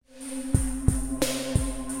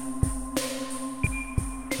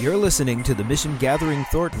You're listening to the Mission Gathering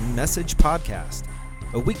Thornton Message Podcast,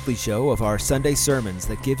 a weekly show of our Sunday sermons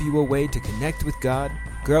that give you a way to connect with God,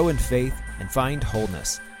 grow in faith, and find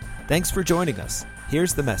wholeness. Thanks for joining us.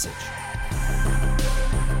 Here's the message.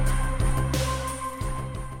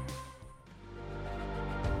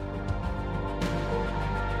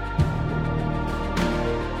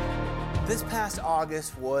 This past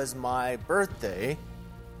August was my birthday,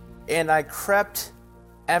 and I crept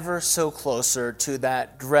ever so closer to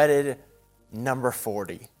that dreaded number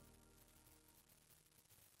 40.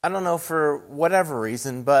 I don't know, for whatever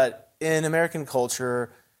reason, but in American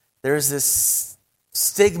culture, there's this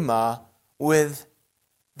stigma with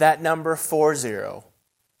that number 40.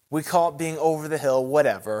 We call it being over the hill,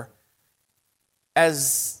 whatever.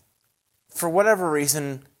 As, for whatever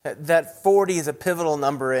reason, that 40 is a pivotal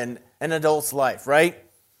number in an adult's life, right?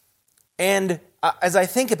 And as I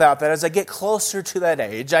think about that, as I get closer to that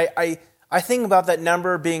age, I think about that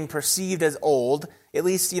number being perceived as old. At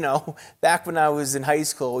least, back when I was in high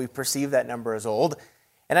school, we perceived that number as old.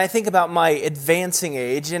 And I think about my advancing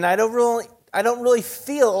age, and I don't really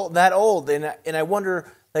feel that old. And I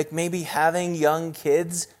wonder, maybe having young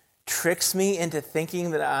kids tricks me into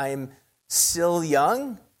thinking that I'm still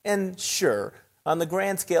young. And sure, on the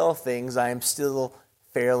grand scale of things, I am still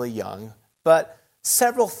fairly young. But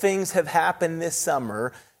several things have happened this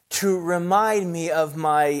summer to remind me of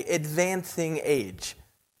my advancing age,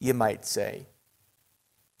 you might say.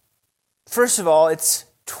 First of all, it's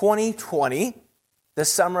 2020, the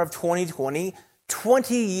summer of 2020,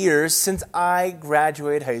 20 years since I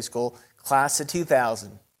graduated high school, class of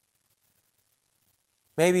 2000.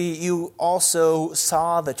 Maybe you also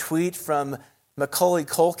saw the tweet from Macaulay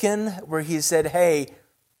Culkin where he said, "Hey,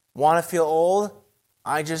 want to feel old?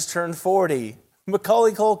 I just turned 40.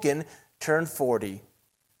 Macaulay Culkin turned 40.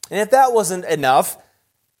 And if that wasn't enough,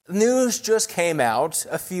 news just came out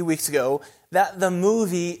a few weeks ago that the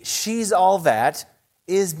movie She's All That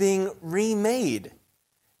is being remade.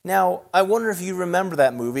 Now, I wonder if you remember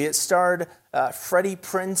that movie. It starred Freddie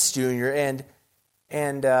Prinze Jr.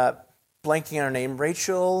 and blanking on her name,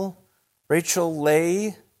 Rachel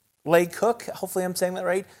Leigh Cook. Hopefully I'm saying that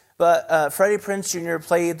right. But Freddie Prinze Jr.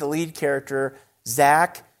 played the lead character,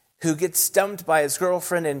 Zach, who gets stumped by his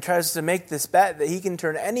girlfriend and tries to make this bet that he can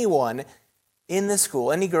turn anyone in the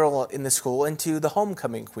school, any girl in the school, into the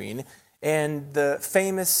homecoming queen. And the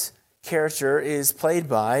famous character is played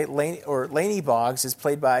by, Lainey Boggs is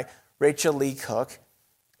played by Rachel Leigh Cook.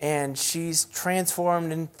 And she's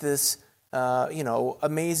transformed into this,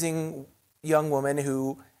 amazing young woman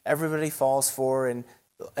who everybody falls for and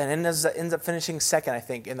ends up finishing second, I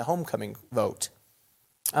think, in the homecoming vote.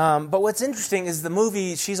 But what's interesting is the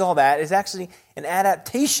movie She's All That is actually an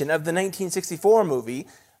adaptation of the 1964 movie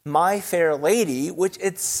My Fair Lady, which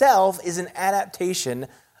itself is an adaptation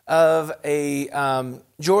of a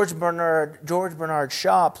George Bernard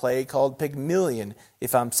Shaw play called Pygmalion,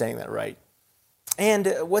 if I'm saying that right. And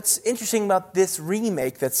what's interesting about this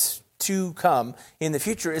remake that's to come in the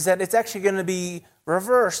future is that it's actually going to be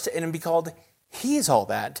reversed and it'll be called He's All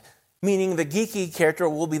That, meaning the geeky character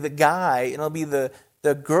will be the guy and it'll be the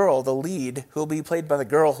girl, the lead, who will be played by the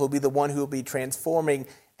girl who will be the one who will be transforming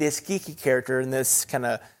this geeky character in this kind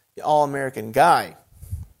of all-American guy.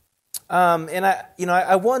 And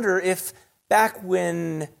I wonder if back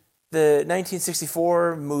when the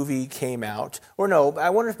 1964 movie came out, I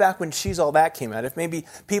wonder if back when She's All That came out, if maybe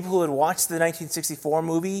people who had watched the 1964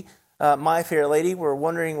 movie, My Fair Lady, were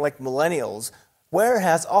wondering, like millennials, where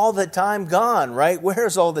has all the time gone, right?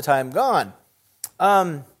 Where's all the time gone?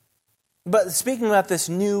 But speaking about this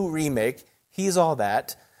new remake, He's All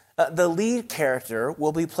That, the lead character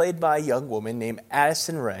will be played by a young woman named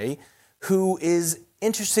Addison Rae, who is,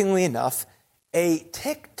 interestingly enough, a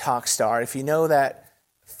TikTok star. If you know that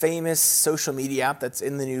famous social media app that's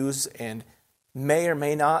in the news and may or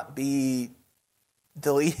may not be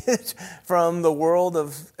deleted from the world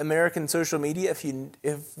of American social media.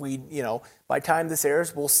 If we by the time this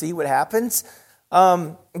airs, we'll see what happens.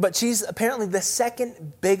 But she's apparently the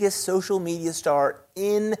second biggest social media star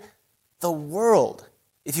in the world,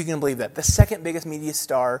 if you can believe that. The second biggest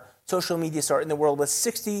social media star in the world with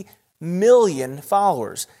 60 million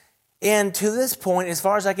followers. And to this point, as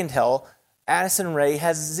far as I can tell, Addison Rae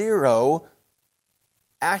has zero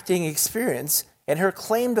acting experience, and her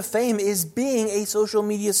claim to fame is being a social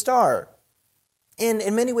media star. And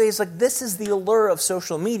in many ways, this is the allure of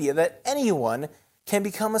social media, that anyone can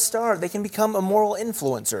become a star. They can become a moral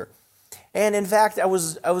influencer. And in fact, I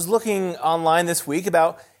was looking online this week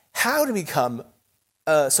about how to become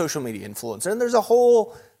a social media influencer. And there's a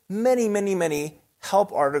whole many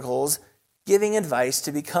help articles giving advice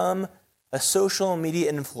to become a social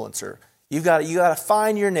media influencer. You got to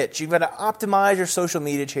find your niche. You've got to optimize your social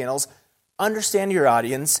media channels, understand your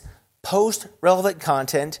audience, post relevant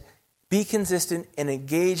content, be consistent, and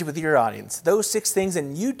engage with your audience. Those 6 things,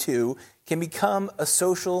 and you too can become a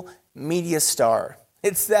social media star.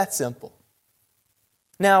 It's that simple.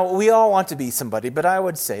 Now, we all want to be somebody, but I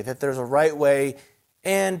would say that there's a right way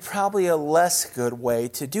and probably a less good way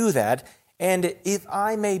to do that. And if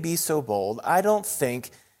I may be so bold, I don't think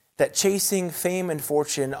that chasing fame and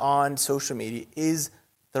fortune on social media is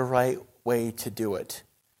the right way to do it.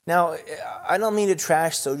 Now, I don't mean to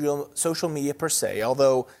trash social media per se,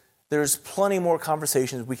 although there's plenty more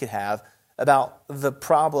conversations we could have about the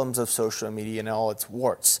problems of social media and all its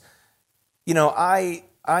warts. You know, I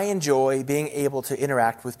enjoy being able to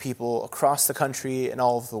interact with people across the country and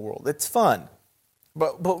all over the world. It's fun.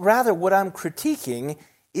 But rather what I'm critiquing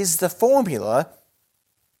is the formula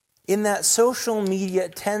in that social media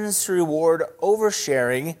tends to reward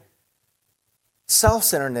oversharing,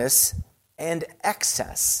 self-centeredness, and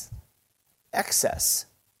excess.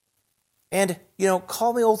 And,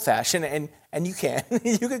 call me old-fashioned, and you can.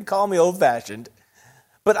 You can call me old-fashioned.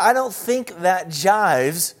 But I don't think that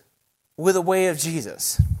jives with the way of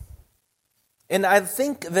Jesus. And I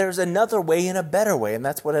think there's another way and a better way, and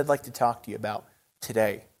that's what I'd like to talk to you about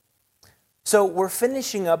today. So we're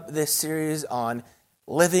finishing up this series on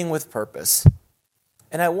living with purpose.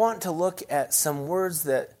 And I want to look at some words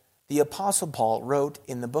that the Apostle Paul wrote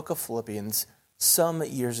in the book of Philippians some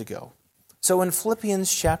years ago. So in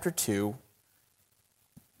Philippians chapter 2,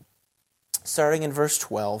 starting in verse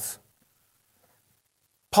 12,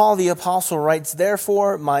 Paul the Apostle writes,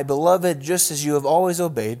 "Therefore, my beloved, just as you have always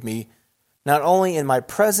obeyed me, not only in my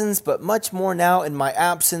presence, but much more now in my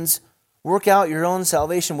absence, work out your own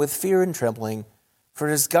salvation with fear and trembling, for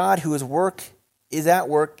it is God who is at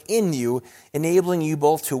work in you, enabling you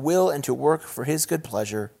both to will and to work for his good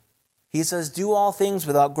pleasure." He says, "Do all things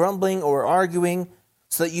without grumbling or arguing,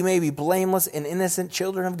 so that you may be blameless and innocent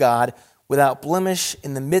children of God, without blemish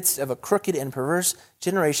in the midst of a crooked and perverse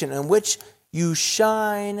generation, in which you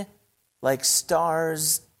shine like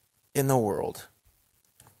stars in the world."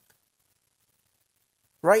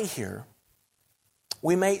 Right here,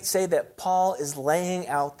 we might say that Paul is laying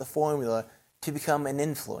out the formula to become an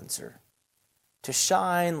influencer, to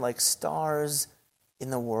shine like stars in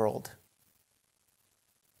the world.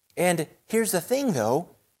 And here's the thing, though.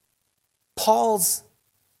 Paul's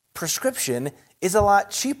prescription is a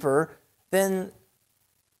lot cheaper than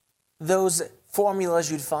those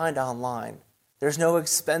formulas you'd find online. There's no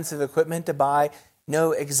expensive equipment to buy,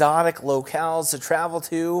 no exotic locales to travel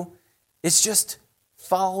to. It's just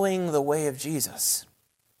following the way of Jesus,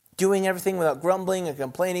 doing everything without grumbling and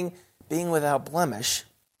complaining, being without blemish,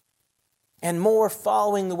 and more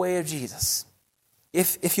following the way of Jesus.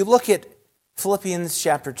 If you look at Philippians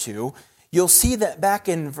chapter 2, you'll see that back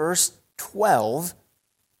in verse 12,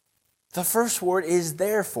 the first word is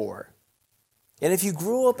therefore. And if you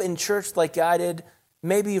grew up in church like I did,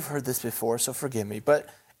 maybe you've heard this before, so forgive me. But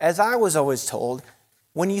as I was always told,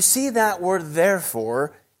 when you see that word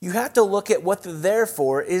therefore, you have to look at what the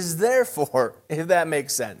therefore is there for, if that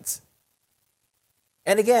makes sense.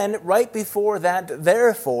 And again, right before that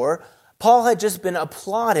therefore, Paul had just been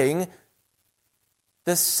applauding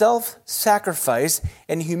the self-sacrifice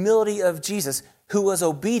and humility of Jesus, who was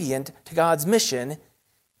obedient to God's mission,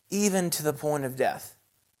 even to the point of death.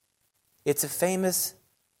 It's a famous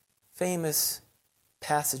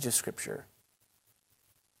passage of Scripture.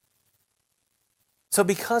 So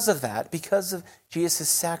because of that, because of Jesus'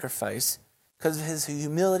 sacrifice, because of his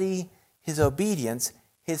humility, his obedience,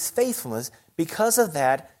 his faithfulness, because of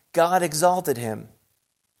that, God exalted him.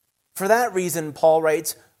 For that reason, Paul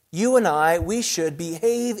writes, you and I, we should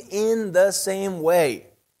behave in the same way.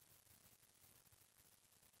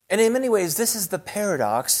 And in many ways, this is the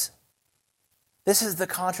paradox. This is the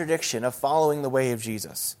contradiction of following the way of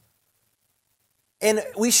Jesus. And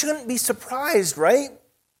we shouldn't be surprised, right?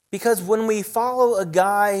 Because when we follow a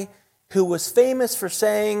guy who was famous for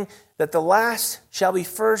saying that the last shall be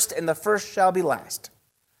first and the first shall be last,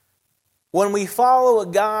 when we follow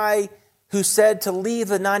a guy who said to leave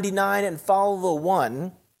the 99 and follow the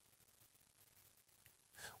one,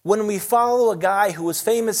 when we follow a guy who was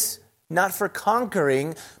famous not for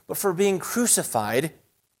conquering, but for being crucified,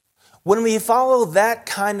 when we follow that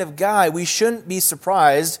kind of guy, we shouldn't be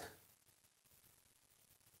surprised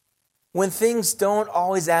when things don't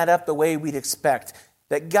always add up the way we'd expect,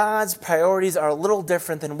 that God's priorities are a little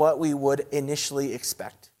different than what we would initially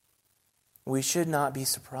expect. We should not be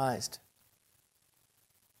surprised.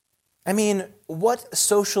 I mean, what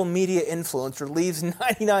social media influencer leaves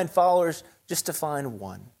 99 followers just to find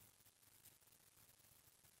one?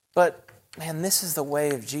 But, man, this is the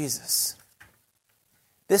way of Jesus.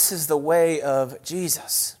 This is the way of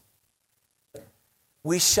Jesus.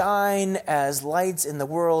 We shine as lights in the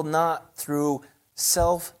world, not through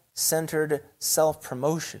self-centered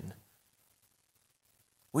self-promotion.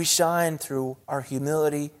 We shine through our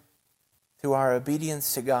humility, through our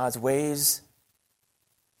obedience to God's ways,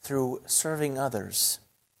 through serving others,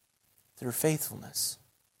 through faithfulness.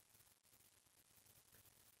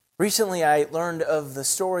 Recently, I learned of the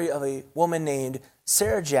story of a woman named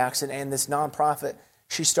Sarah Jackson and this nonprofit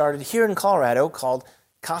she started here in Colorado called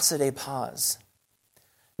Casa de Paz.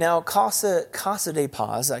 Now, Casa de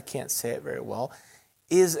Paz, I can't say it very well,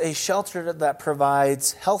 is a shelter that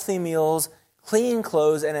provides healthy meals, clean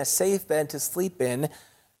clothes, and a safe bed to sleep in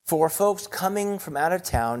for folks coming from out of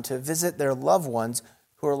town to visit their loved ones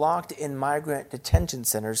who are locked in migrant detention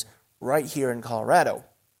centers right here in Colorado.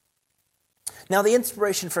 Now, the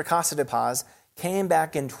inspiration for Casa de Paz came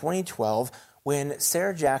back in 2012 when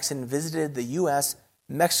Sarah Jackson visited the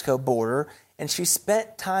U.S.-Mexico border, and she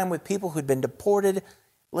spent time with people who'd been deported,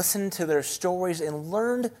 listened to their stories, and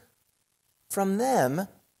learned from them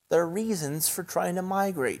their reasons for trying to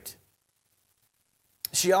migrate.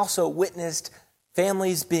 She also witnessed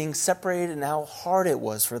families being separated and how hard it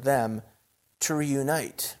was for them to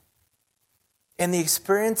reunite. And the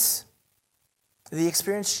experience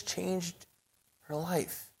changed her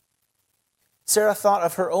life. Sarah thought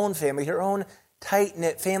of her own family, her own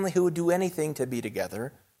tight-knit family who would do anything to be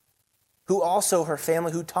together, who also her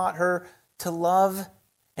family who taught her to love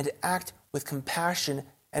and to act with compassion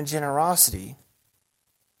and generosity.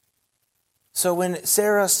 So when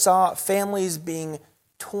Sarah saw families being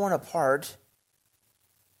torn apart,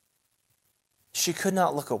 she could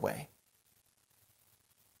not look away.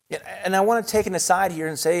 And I want to take an aside here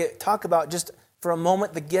and talk about just for a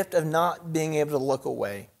moment the gift of not being able to look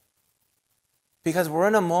away. Because we're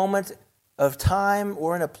in a moment of time,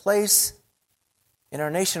 we're in a place in our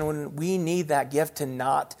nation when we need that gift to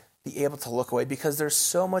not be able to look away, because there's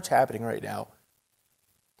so much happening right now.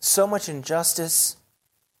 So much injustice,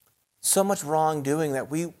 so much wrongdoing that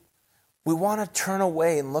we want to turn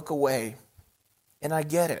away and look away. And I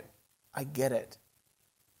get it.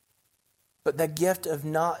 But the gift of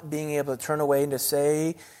not being able to turn away and to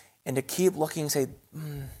say, and to keep looking and say,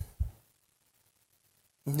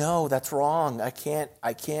 no, that's wrong. I can't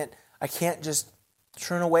just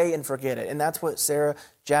turn away and forget it. And that's what Sarah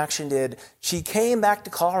Jackson did. She came back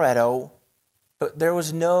to Colorado, but there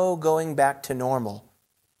was no going back to normal.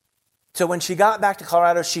 So when she got back to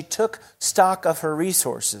Colorado, she took stock of her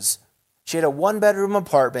resources. She had a one-bedroom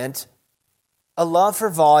apartment, a love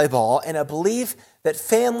for volleyball, and a belief that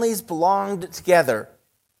families belonged together.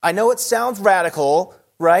 I know it sounds radical,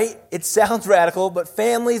 right? It sounds radical, but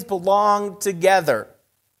families belong together.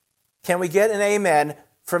 Can we get an amen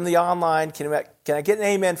from the online? Can I get an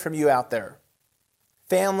amen from you out there?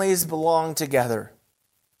 Families belong together.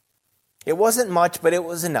 It wasn't much, but it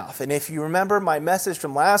was enough. And if you remember my message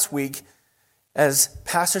from last week, as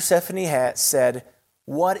Pastor Stephanie Hatt said,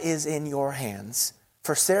 what is in your hands?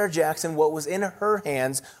 For Sarah Jackson, what was in her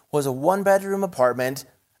hands was a one-bedroom apartment,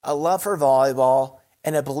 a love for volleyball,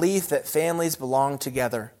 and a belief that families belong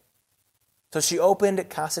together. So she opened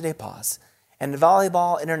Casa de Paz and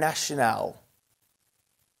Volleyball International.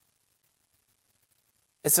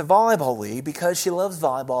 It's a volleyball league because she loves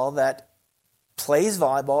volleyball that plays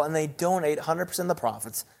volleyball, and they donate 100% of the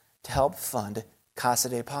profits to help fund Casa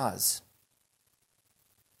de Paz.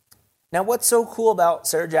 Now, what's so cool about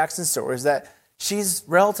Sarah Jackson's story is that she's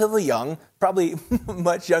relatively young, probably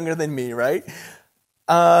much younger than me, right?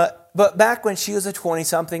 But back when she was a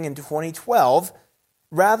 20-something in 2012,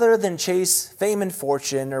 rather than chase fame and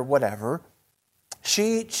fortune or whatever,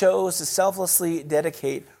 she chose to selflessly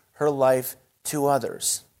dedicate her life to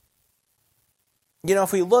others. You know,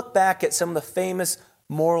 if we look back at some of the famous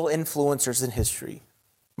moral influencers in history,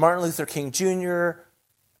 Martin Luther King Jr.,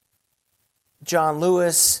 John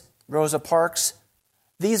Lewis, Rosa Parks,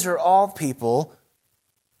 these are all people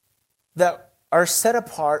that are set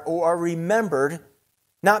apart or are remembered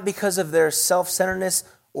not because of their self-centeredness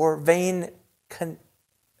or vain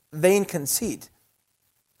conceit.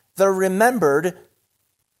 They're remembered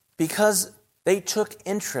because they took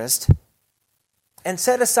interest and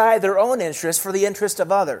set aside their own interest for the interest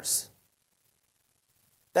of others.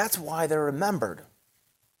 That's why they're remembered.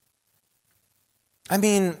 I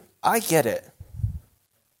mean, I get it.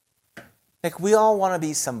 Like, we all want to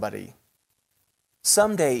be somebody.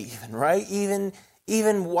 Someday even, right?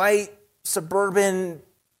 Even white, suburban,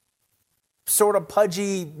 sort of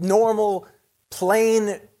pudgy, normal,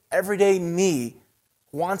 plain, everyday me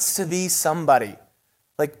wants to be somebody.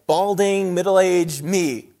 Like balding, middle-aged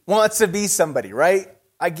me. wants to be somebody, right?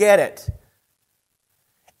 I get it.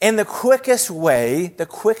 And the quickest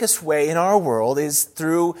way in our world is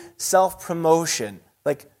through self-promotion.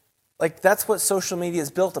 Like that's what social media is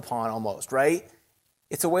built upon almost, right?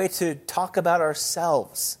 It's a way to talk about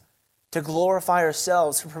ourselves, to glorify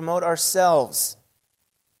ourselves, to promote ourselves.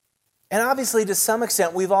 And obviously, to some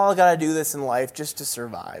extent, we've all got to do this in life just to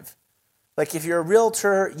survive. Like if you're a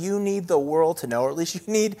realtor, you need the world to know, or at least you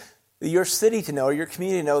need your city to know, or your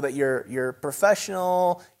community to know that you're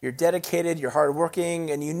professional, you're dedicated, you're hardworking,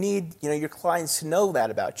 and you need your clients to know that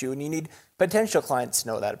about you, and you need potential clients to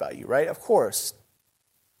know that about you, right? Of course.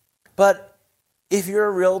 But if you're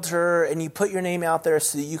a realtor and you put your name out there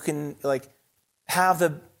so that you can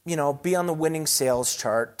have be on the winning sales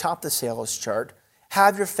chart, top the sales chart,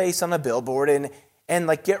 have your face on a billboard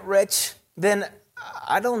and get rich, then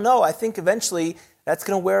I don't know. I think eventually that's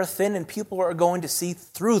going to wear thin and people are going to see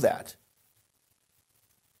through that.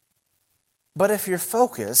 But if your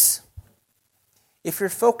focus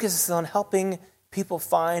is on helping people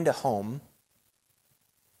find a home,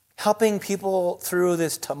 helping people through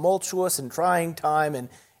this tumultuous and trying time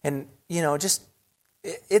and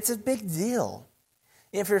it's a big deal.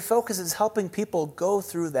 If your focus is helping people go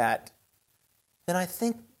through that, then I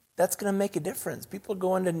think that's going to make a difference. People are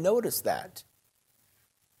going to notice that.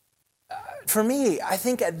 For me, I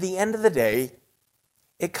think at the end of the day,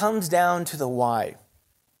 it comes down to the why.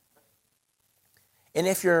 And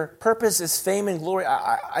if your purpose is fame and glory,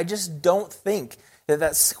 I just don't think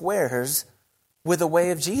that squares with the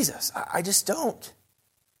way of Jesus. I just don't.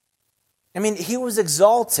 I mean, he was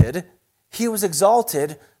exalted. He was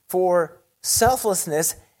exalted for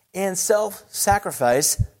selflessness and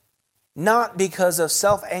self-sacrifice, not because of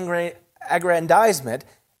self-aggrandizement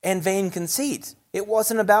and vain conceit. It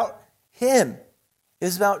wasn't about him. It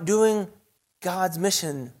was about doing God's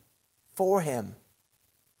mission for him,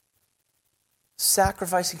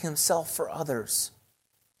 sacrificing himself for others.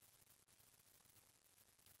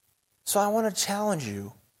 So I want to challenge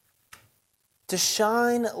you to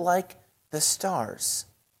shine like the stars,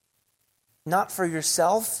 not for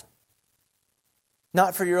yourself,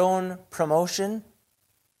 not for your own promotion,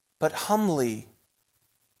 but humbly,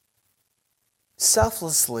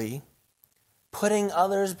 selflessly, putting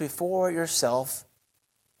others before yourself,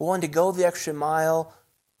 willing to go the extra mile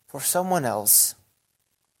for someone else,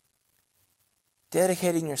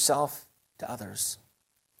 dedicating yourself to others.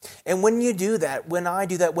 And when you do that, when I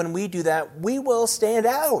do that, when we do that, we will stand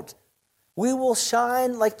out. We will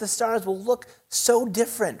shine like the stars. We'll look so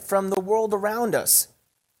different from the world around us.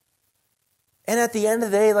 And at the end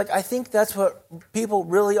of the day, I think that's what people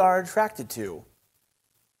really are attracted to.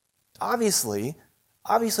 Obviously,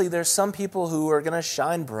 there's some people who are going to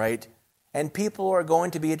shine bright, and people are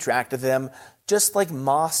going to be attracted to them just like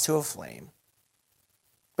moths to a flame.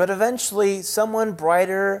 But eventually, someone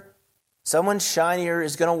brighter, someone shinier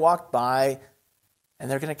is going to walk by, and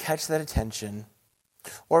they're going to catch that attention.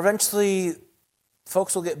 Or eventually,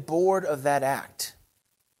 folks will get bored of that act.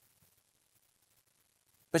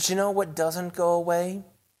 But you know what doesn't go away?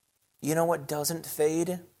 You know what doesn't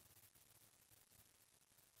fade?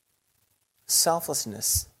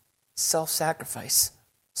 Selflessness, self-sacrifice,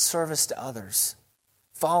 service to others,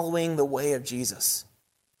 following the way of Jesus.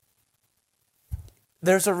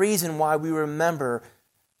 There's a reason why we remember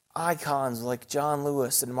icons like John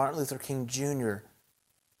Lewis and Martin Luther King Jr.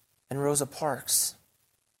 and Rosa Parks,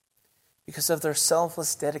 because of their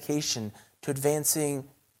selfless dedication to advancing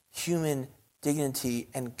human dignity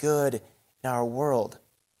and good in our world,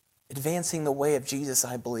 advancing the way of Jesus,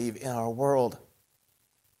 I believe, in our world.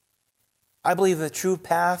 I believe the true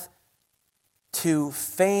path to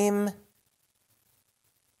fame,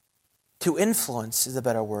 to influence is a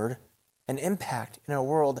better word, and impact in our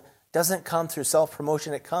world doesn't come through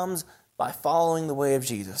self-promotion. It comes by following the way of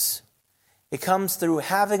Jesus. It comes through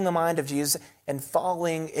having the mind of Jesus and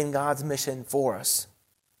following in God's mission for us.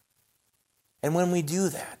 And when we do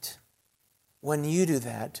that, when you do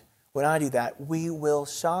that, when I do that, we will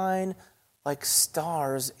shine like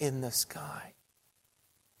stars in the sky.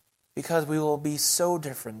 Because we will be so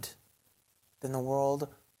different than the world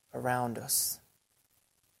around us.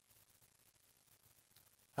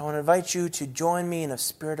 I want to invite you to join me in a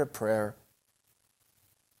spirit of prayer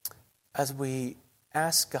as we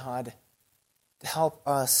ask God to help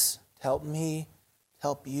us, to help me, to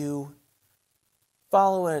help you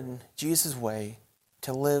follow in Jesus' way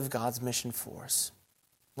to live God's mission for us.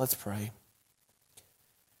 Let's pray.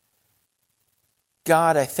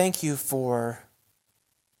 God, I thank you for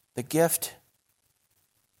the gift,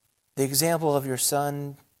 the example of your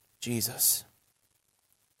Son, Jesus.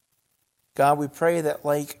 God, we pray that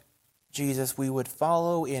like Jesus, we would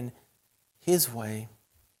follow in his way,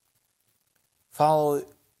 follow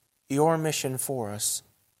your mission for us,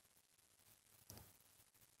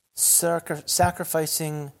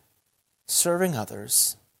 sacrificing, serving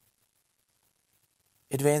others,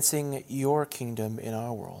 advancing your kingdom in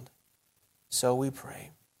our world. So we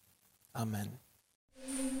pray. Amen.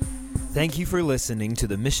 Thank you for listening to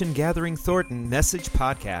the Mission Gathering Thornton Message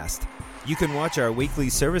Podcast. You can watch our weekly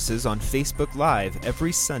services on Facebook Live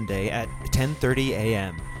every Sunday at 10:30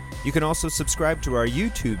 a.m. You can also subscribe to our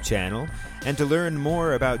YouTube channel, and to learn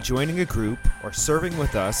more about joining a group or serving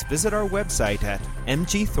with us, visit our website at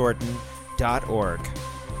mgthornton.org.